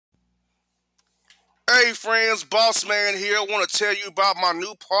Hey friends, Bossman here. I want to tell you about my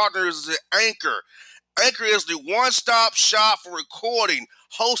new partners at Anchor. Anchor is the one-stop shop for recording,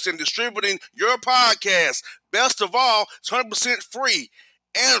 hosting, distributing your podcast. Best of all, it's 100% free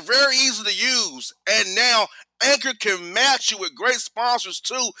and very easy to use. And now, Anchor can match you with great sponsors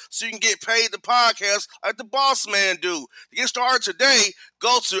too, so you can get paid the podcast like the Bossman do. To get started today,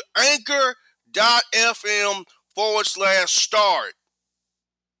 go to anchor.fm/start.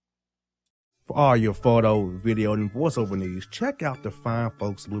 For all your photo, video, and voiceover needs, check out the fine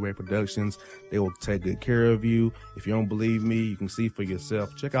folks at Blueberry Productions. They will take good care of you. If you don't believe me, you can see for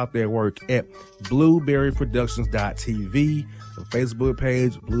yourself. Check out their work at blueberryproductions.tv, the Facebook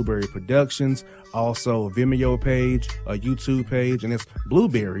page, Blueberry Productions, also a Vimeo page, a YouTube page, and it's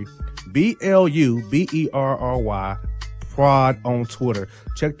Blueberry, BLUBERRY, Prod on Twitter.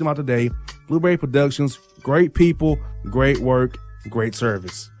 Check them out today. Blueberry Productions, great people, great work, great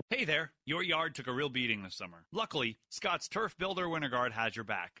service. Hey there, your yard took a real beating this summer. Luckily, Scott's Turf Builder Winter Guard has your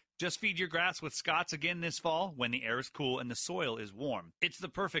back. Just feed your grass with Scott's again this fall when the air is cool and the soil is warm. It's the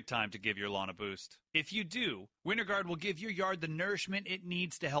perfect time to give your lawn a boost. If you do, Winter Guard will give your yard the nourishment it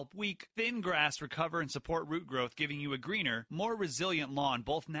needs to help weak, thin grass recover and support root growth, giving you a greener, more resilient lawn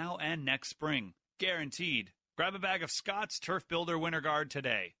both now and next spring. Guaranteed. Grab a bag of Scott's Turf Builder Winter Guard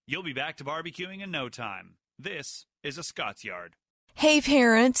today. You'll be back to barbecuing in no time. This is a Scott's Yard. Hey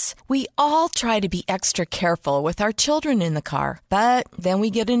parents, we all try to be extra careful with our children in the car, but then we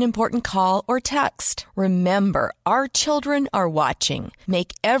get an important call or text. Remember, our children are watching.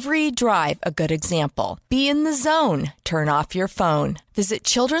 Make every drive a good example. Be in the zone. Turn off your phone. Visit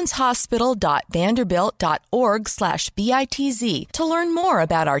childrenshospital.vanderbilt.org/BITZ to learn more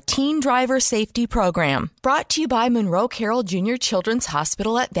about our teen driver safety program. Brought to you by Monroe Carroll Jr. Children's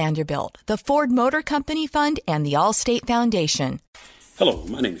Hospital at Vanderbilt, the Ford Motor Company Fund, and the Allstate Foundation. Hello,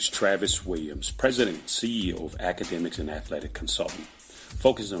 my name is Travis Williams, President and CEO of Academics and Athletic Consulting,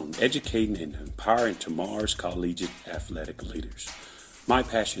 focusing on educating and empowering tomorrow's collegiate athletic leaders. My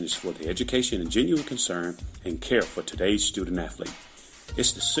passion is for the education and genuine concern and care for today's student athlete.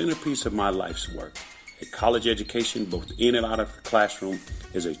 It's the centerpiece of my life's work. A college education, both in and out of the classroom,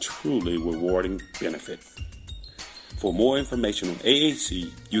 is a truly rewarding benefit. For more information on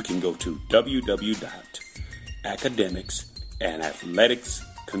AAC, you can go to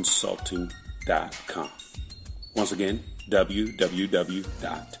www.academicsandathleticsconsulting.com. Once again,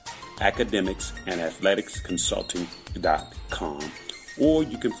 www.academicsandathleticsconsulting.com. Or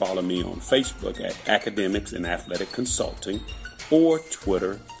you can follow me on Facebook at Academics and Athletic Consulting, or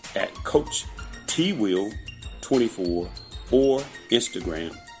Twitter at Coach TWill24, or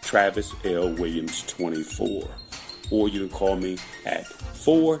Instagram Travis L. Williams 24. Or you can call me at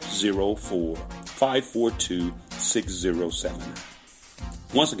 404-542-6079.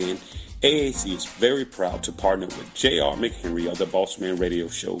 Once again, AAC is very proud to partner with J.R. McHenry of the Bossman Radio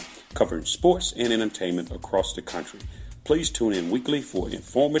Show, covering sports and entertainment across the country. Please tune in weekly for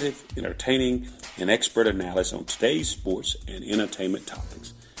informative, entertaining, and expert analysis on today's sports and entertainment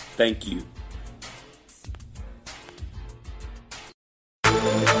topics. Thank you.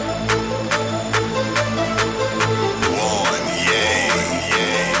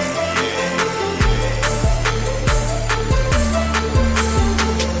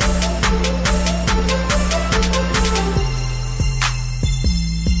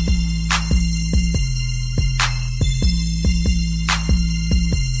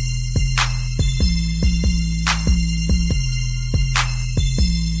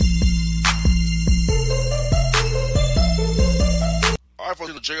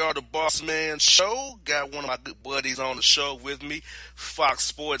 JR the Bossman Show. Got one of my good buddies on the show with me, Fox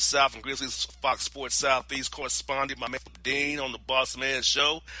Sports South and Grizzlies Fox Sports Southeast correspondent, my man Dean on the Bossman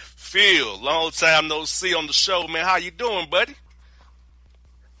Show. Phil, long time no see on the show, man. How you doing, buddy?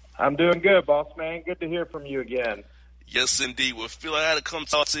 I'm doing good, Bossman. Good to hear from you again. Yes, indeed. Well, Phil, I had to come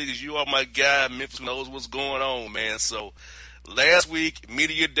talk to you because you are my guy. Memphis knows what's going on, man. So, last week,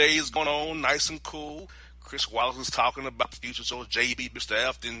 Media Day is going on, nice and cool. Chris Wallace was talking about the future, so JB, Mr.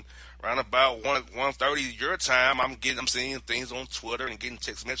 Afton, around about 1:30 your time. I'm seeing things on Twitter and getting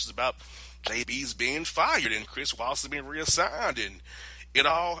text messages about JB's being fired and Chris Wallace has been reassigned, and it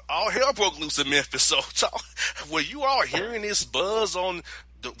all hell broke loose in Memphis. So, were you all hearing this buzz on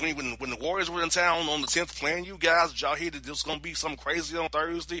when the Warriors were in town on the 10th playing you guys? Did y'all hear that there was going to be something crazy on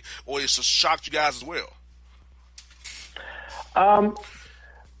Thursday, or it just shocked you guys as well?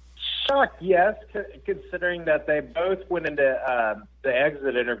 Shocked, yes, considering that they both went into the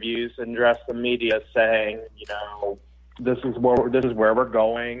exit interviews and addressed the media saying, this is where we're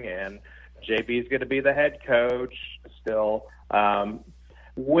going, and JB's going to be the head coach still.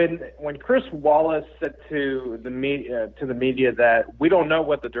 when Chris Wallace said to the media that we don't know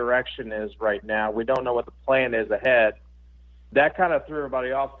what the direction is right now, we don't know what the plan is ahead, that kind of threw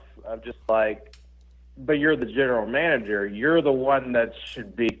everybody off of just like, but you're the general manager, you're the one that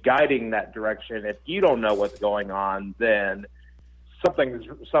should be guiding that direction. If you don't know what's going on, then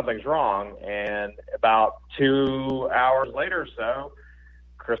something's wrong. And about 2 hours later or so,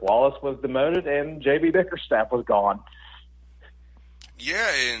 Chris Wallace was demoted and JB Bickerstaff was gone.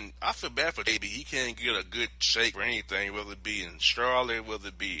 Yeah, and I feel bad for JB. He can't get a good shake or anything, whether it be in Charlotte, whether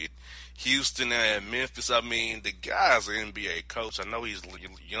it be in Houston and Memphis. I mean, the guy's an NBA coach. I know he's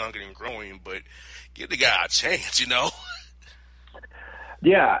young and growing, but give the guy a chance, you know?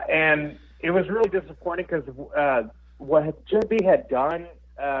 Yeah, and it was really disappointing because what JB had done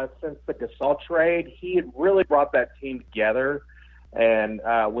since the Gasol trade, he had really brought that team together and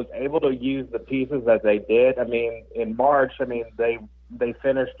was able to use the pieces that they did. I mean, in March, they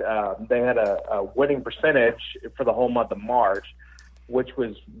finished, they had a winning percentage for the whole month of March, which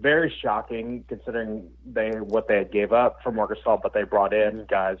was very shocking considering what they had gave up for Marc Gasol, but they brought in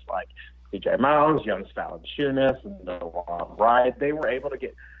guys like DJ Miles, Jonas Valanciunas, and DeLon Wright. They were able to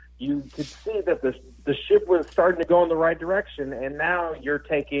get, you could see that the ship was starting to go in the right direction, and now you're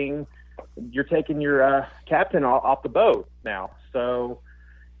taking your captain off the boat now. So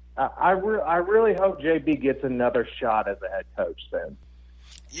I really hope JB gets another shot as a head coach then.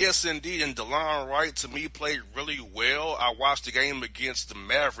 Yes, indeed, and DeLon Wright, to me, played really well. I watched the game against the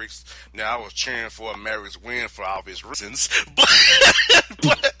Mavericks. Now, I was cheering for a Mavericks win for obvious reasons,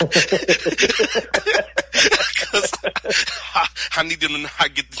 but because I need them to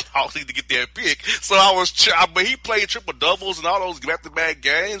not get their pick. So I was, but he played triple doubles and all those back-to-back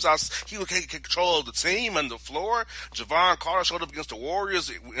games. He was in control of the team and the floor. Javon Carter showed up against the Warriors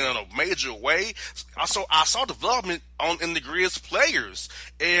in a major way. I saw development in the Grizz players.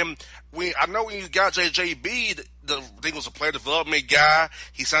 And I know when you got JB, the thing was a player development guy.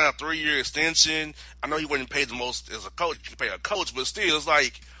 He signed a 3-year extension. I know he wasn't paid the most as a coach. You pay a coach, but still, it's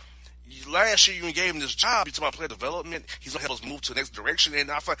like last year you gave him this job. You talk about player development. He's gonna help us move to the next direction. And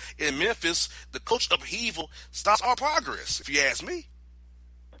I find in Memphis, the coach upheaval stops our progress. If you ask me.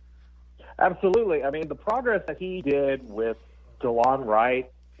 Absolutely. I mean, the progress that he did with DeLon Wright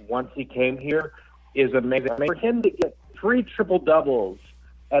once he came here is amazing. I mean, for him to get 3 triple doubles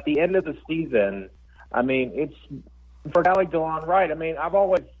at the end of the season, I mean, it's for a guy like DeLon Wright. I mean, I've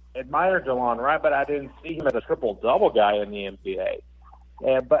always admired DeLon Wright, but I didn't see him as a triple-double guy in the NBA.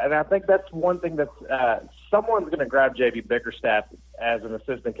 And I think that's one thing that's someone's going to grab JB Bickerstaff as an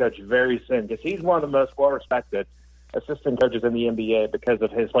assistant coach very soon because he's one of the most well-respected assistant coaches in the NBA because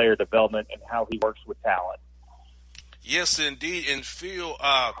of his player development and how he works with talent. Yes, indeed. And Phil,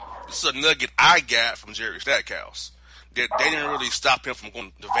 this is a nugget I got from Jerry Stackhouse. That they didn't really stop him from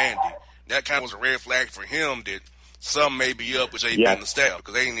going to Vandy. That kind of was a red flag for him that some may be up with JB and the staff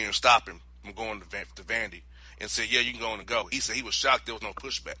because they didn't even stop him from going to Vandy and said, yeah, you can go and go. He said he was shocked there was no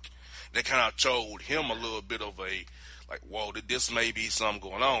pushback. That kind of showed him a little bit of a, like, whoa, this may be something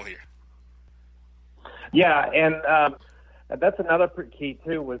going on here. Yeah, and that's another key,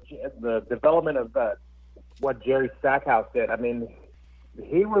 too, was the development of what Jerry Stackhouse did. I mean,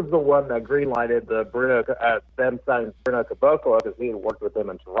 he was the one that greenlighted them signing Bruno Caboclo because he had worked with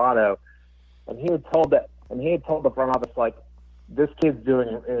them in Toronto, and he had told the front office, like, this kid's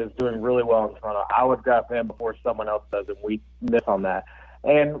is doing really well in Toronto. I would draft him before someone else does, and we miss on that.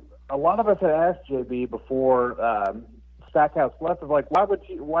 And a lot of us had asked JB before Stackhouse left, of like, why did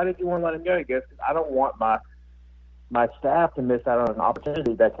you want to let him go? He goes, I don't want my staff to miss out on an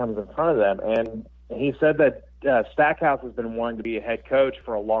opportunity that comes in front of them. And he said that Stackhouse has been wanting to be a head coach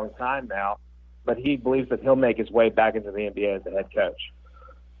for a long time now, but he believes that he'll make his way back into the NBA as a head coach.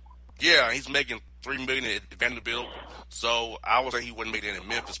 Yeah, he's making $3 million at Vanderbilt, so I would say he wouldn't make that in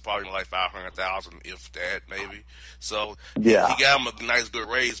Memphis, probably like $500,000, if that, maybe. So yeah, he got him a nice, good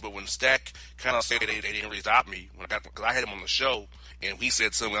raise. But when Stack kind of said they didn't really stop me because I had him on the show, and he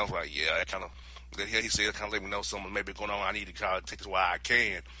said something, I was like, yeah, that kind of. He said it kind of let me know something maybe going on. I need to kind of take this while I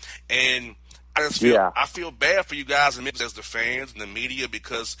can, and I just feel bad for you guys in Memphis as the fans and the media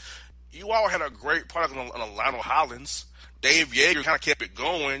because you all had a great product on Lionel Hollins. Dave Yeager kind of kept it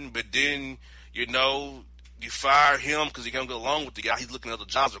going, but then, you fire him because he can't get along with the guy. He's looking at other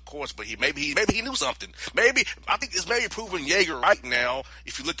jobs, of course, but maybe he knew something. I think it's maybe proving Yeager right now.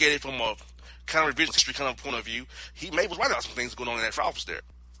 If you look at it from a kind of revisionist history kind of point of view, he maybe was right about some things going on in that office there.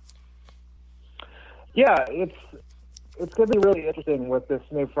 Yeah, it's going to be really interesting with this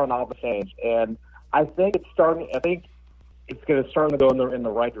new front office change, and I think it's going to start to go in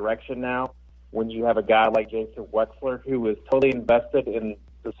the right direction now. when you have a guy like Jason Wexler who is totally invested in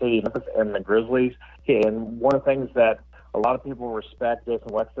the city of Memphis and the Grizzlies. And one of the things that a lot of people respect Jason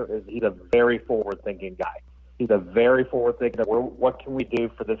Wexler is he's a very forward-thinking guy. He's a very forward-thinking. What can we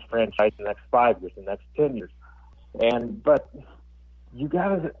do for this franchise in the next 5 years, the next 10 years? But you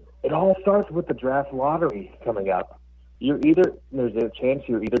got it all starts with the draft lottery coming up. There's a chance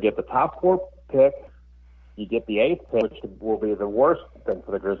you either get the top 4 pick, you get the 8th pick, which will be the worst thing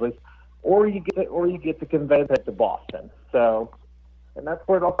for the Grizzlies, or you get the convey pick to Boston. So, and that's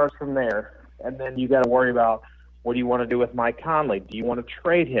where it all starts from there. And then you got to worry about, what do you want to do with Mike Conley? Do you want to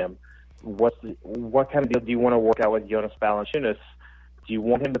trade him? What kind of deal do you want to work out with Jonas Valanciunas? Do you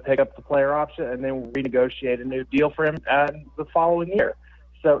want him to pick up the player option and then renegotiate a new deal for him the following year?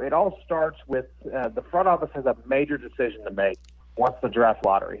 So it all starts with the front office has a major decision to make once the draft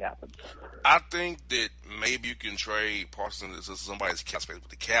lottery happens. I think that maybe you can trade Parsons to somebody's cap space. With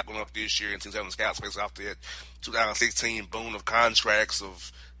the cap going up this year and teams having cap space out there, 2016 boom of contracts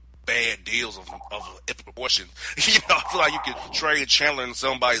of bad deals of epic proportion. I feel like you could trade Chandler in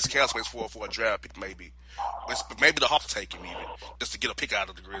somebody's cap space for a draft pick, maybe. Maybe the Hawks take him even, just to get a pick out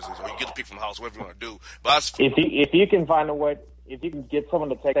of the Grizzlies, or you get a pick from the Hawks, whatever you want to do. But if you can find a way, if you can get someone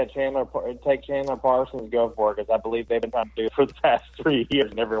to take Chandler Parsons, go for it, because I believe they've been trying to do it for the past 3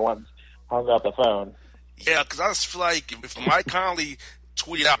 years, and everyone's hung up the phone. Yeah, because I just feel like if Mike Conley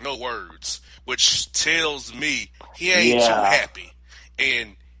tweeted out no words, which tells me he ain't too happy,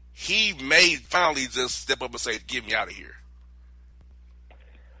 and he may finally just step up and say, "Get me out of here."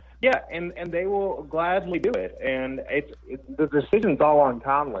 Yeah, and they will gladly do it, and the decision's all on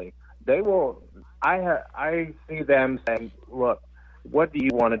Conley. They will. I see them saying, "Look, what do you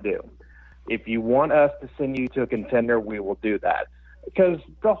want to do? If you want us to send you to a contender, we will do that." Because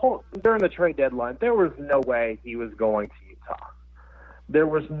during the trade deadline, there was no way he was going to Utah. There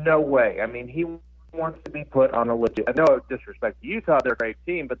was no way. I mean, he wants to be put on a legit. I know disrespect to Utah, they're a great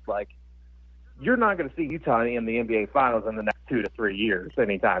team, but you're not going to see Utah in the NBA Finals in the next 2 to 3 years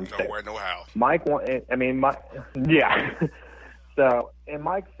anytime soon. No way, no how. Yeah. So, and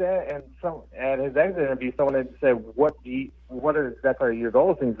Mike said, at his exit interview, someone had said, "What are exactly your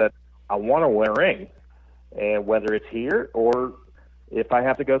goals?" And he said, "I want to win a ring, and whether it's here or if I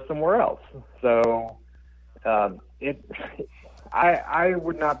have to go somewhere else." So, I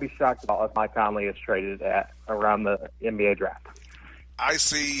would not be shocked at all if Mike Conley is traded at around the NBA draft. I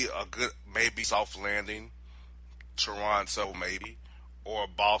see a good, maybe soft landing, Toronto maybe, or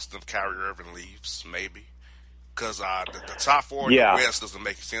Boston if Kyrie Irving leaves, maybe. Because the top 4 in the West doesn't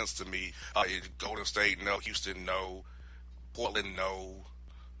make sense to me. Golden State, no. Houston, no. Portland, no.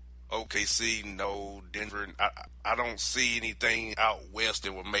 OKC, no. Denver, I don't see anything out West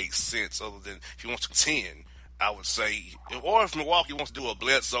that would make sense other than if you want to contend, I would say. Or if Milwaukee wants to do a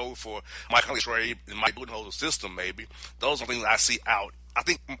Bledsoe for Mike Conley trade and Mike Budenholzer's system, maybe. Those are things I see out. I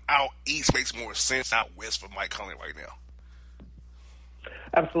think out East makes more sense out West for Mike Conley right now.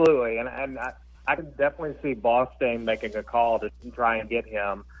 Absolutely. And I can definitely see Boston making a call to try and get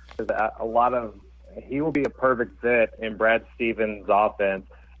him, because he will be a perfect fit in Brad Stevens' offense,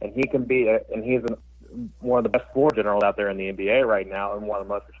 and he's one of the best floor generals out there in the NBA right now, and one of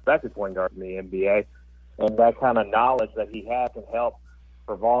the most respected point guards in the NBA. And that kind of knowledge that he has can help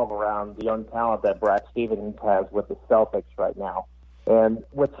revolve around the young talent that Brad Stevens has with the Celtics right now. And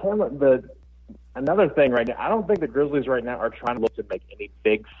with him, another thing right now, I don't think the Grizzlies right now are trying to look to make any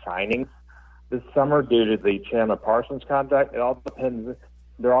big signings this summer due to the Chandler Parsons contract. It all depends.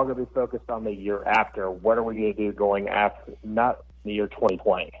 They're all going to be focused on the year after. What are we going to do going after, not the year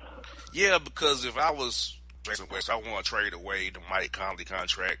 2020? Yeah, because if I was Jason West, I want to trade away the Mike Conley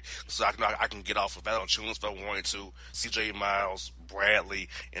contract so I can get off of Valanciunas if I wanted to, C.J. Miles, Bradley,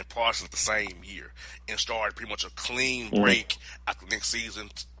 and Parsons the same year, and start pretty much a clean break after next season.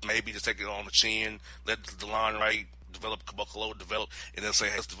 Maybe just take it on the chin, let DeLon Wright develop, Caboclo develop, and then say,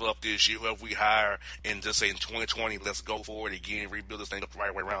 hey, let's develop this year, whoever we hire, and just say in 2020, let's go forward again, rebuild this thing up the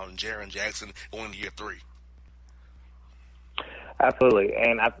right way around Jaren Jackson going into year 3. Absolutely,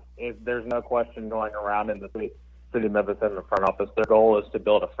 and there's no question going around in the city of Memphis in the front office. Their goal is to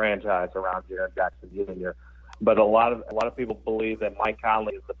build a franchise around Jaren Jackson Jr. But a lot of people believe that Mike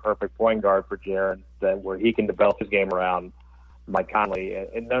Conley is the perfect point guard for Jaren, where he can develop his game around Mike Conley.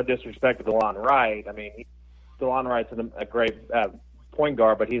 And no disrespect to DeLon Wright, I mean, DeLon Wright's a great point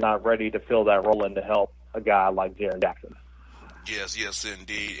guard, but he's not ready to fill that role and to help a guy like Jaren Jackson. Yes,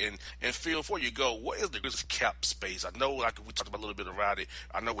 indeed. And Phil, before you go, what is the Grizzlies cap space? I know, like we talked about a little bit around it.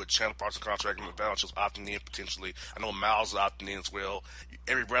 I know with Chandler Parsons contract and Valanciunas opting in potentially. I know Miles is opting in as well.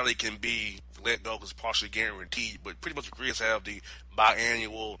 Every Bradley can be let go because it's partially guaranteed, but pretty much the Grizzlies have the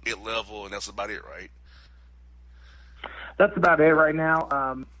biannual mid-level, and that's about it, right? That's about it right now.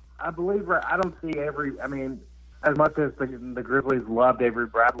 I believe I don't see as much as the Grizzlies loved Avery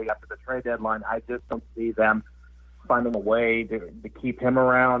Bradley after the trade deadline, I just don't see them finding a way to keep him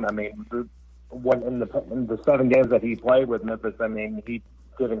around. I mean, in the 7 games that he played with Memphis, I mean, he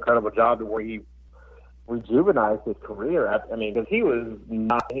did an incredible job to where he rejuvenized his career. I mean, because he was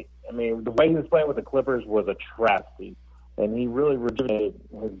not. I mean, the way he was playing with the Clippers was a travesty, and he really rejuvenated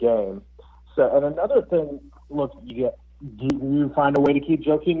his game. So, and another thing, look, you find a way to keep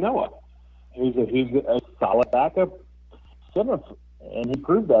Joakim Noah. He's a solid backup center, and he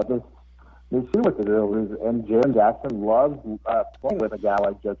proved that this year with the Grizzlies. And Jaren Jackson loves playing with a guy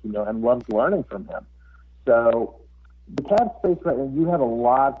like Joakim Noah and loves learning from him. So the cap space right now, you have a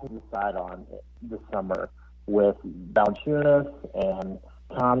lot to decide on this summer with Valanciunas and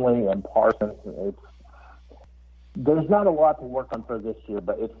Conley and Parsons. There's not a lot to work on for this year,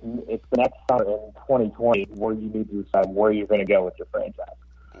 but it's the next summer in 2020 where you need to decide where you're going to go with your franchise.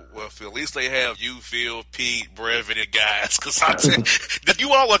 Well, Phil, at least they have you, Phil, Pete, Brevin, and guys, because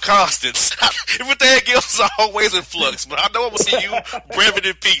you all are constants. Everything else is always in flux, but I know I'm going to see you, Brevin,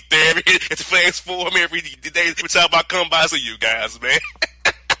 and Pete there at the Fans Forum every day. Every time I come by, see you guys, man.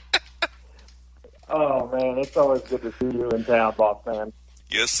 Oh, man, it's always good to see you in town, Bossman.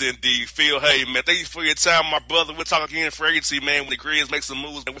 Yes, indeed. Phil, hey, man, thank you for your time, my brother. We'll talk again for agency, man. When the Grizz make some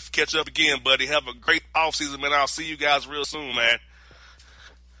moves, man, we'll catch up again, buddy. Have a great offseason, man. I'll see you guys real soon, man.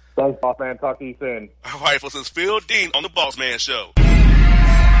 Thanks, Bossman. Talk to you soon. All right, folks, it's Phil Dean on the Bossman Show.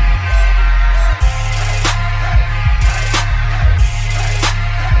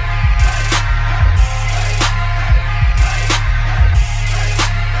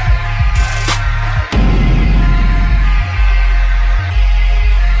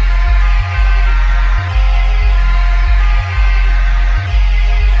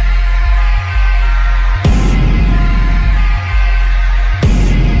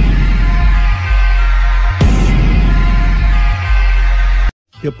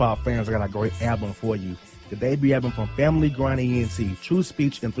 Hip-hop fans, I got a great album for you. The debut album from Family Grind ENT, True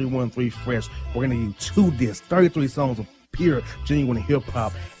Speech and 313 Fresh. We're going to do 2 discs, 33 songs of pure, genuine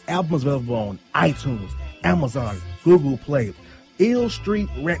hip-hop. Album is available on iTunes, Amazon, Google Play,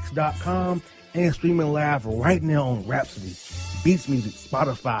 illstreetrex.com, and streaming live right now on Rhapsody, Beats Music,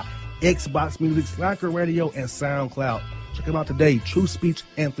 Spotify, Xbox Music, Slacker Radio, and SoundCloud. Check them out today, True Speech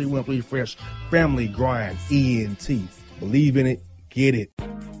and 313 Fresh, Family Grind ENT. Believe in it, get it.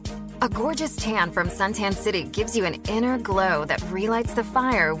 A gorgeous tan from Suntan City gives you an inner glow that relights the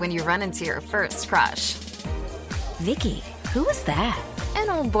fire when you run into your first crush. Vicky, who was that? An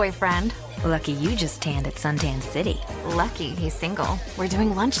old boyfriend. Lucky you just tanned at Suntan City. Lucky he's single. We're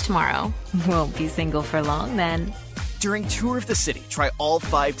doing lunch tomorrow. Won't be single for long then. During Tour of the City, try all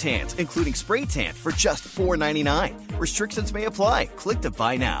 5 tans, including spray tan, for just $4.99. Restrictions may apply. Click to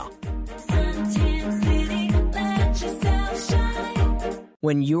buy now. Suntan City, let yourself shine.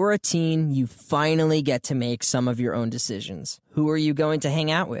 When you're a teen, you finally get to make some of your own decisions. Who are you going to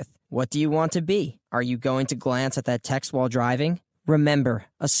hang out with? What do you want to be? Are you going to glance at that text while driving? Remember,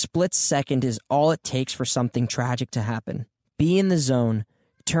 a split second is all it takes for something tragic to happen. Be in the zone.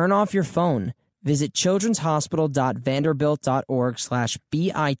 Turn off your phone. Visit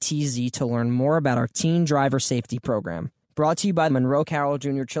childrenshospital.vanderbilt.org/BITZ to learn more about our teen driver safety program. Brought to you by Monroe Carroll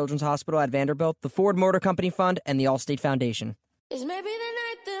Jr. Children's Hospital at Vanderbilt, the Ford Motor Company Fund, and the Allstate Foundation. It's maybe the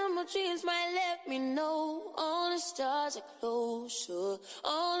night that my dreams might let me know. All the stars are closer.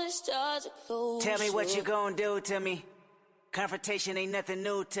 All the stars are closer. Tell me what you gonna do to me. Confrontation ain't nothing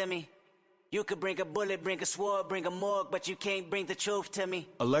new to me. You could bring a bullet, bring a sword, bring a morgue, but you can't bring the truth to me.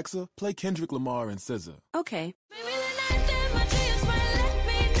 Alexa, play Kendrick Lamar and SZA. Okay. Maybe the night that my dreams might let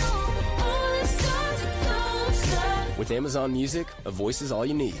me know. All the stars are closer. With Amazon Music, a voice is all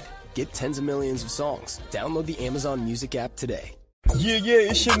you need. Get tens of millions of songs. Download the Amazon Music app today. Yeah,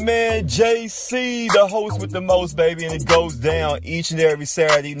 it's your man JC, the host with the most, baby, and it goes down each and every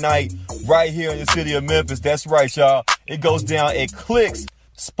Saturday night right here in the city of Memphis. That's right, y'all. It goes down at Clicks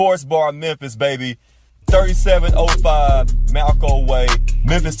Sports Bar Memphis, baby. 3705 Malco Way,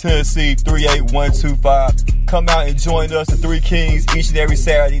 Memphis, Tennessee, 38125. Come out and join us, the Three Kings, each and every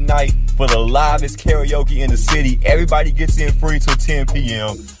Saturday night for the livest karaoke in the city. Everybody gets in free till 10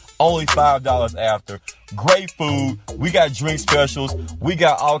 p.m. only $5 after. Great food. We got drink specials. We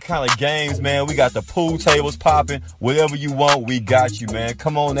got all kind of games, man. We got the pool tables popping. Whatever you want, we got you, man.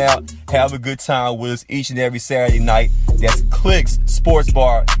 Come on out. Have a good time with us each and every Saturday night. That's Clicks Sports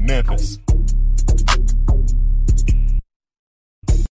Bar, Memphis.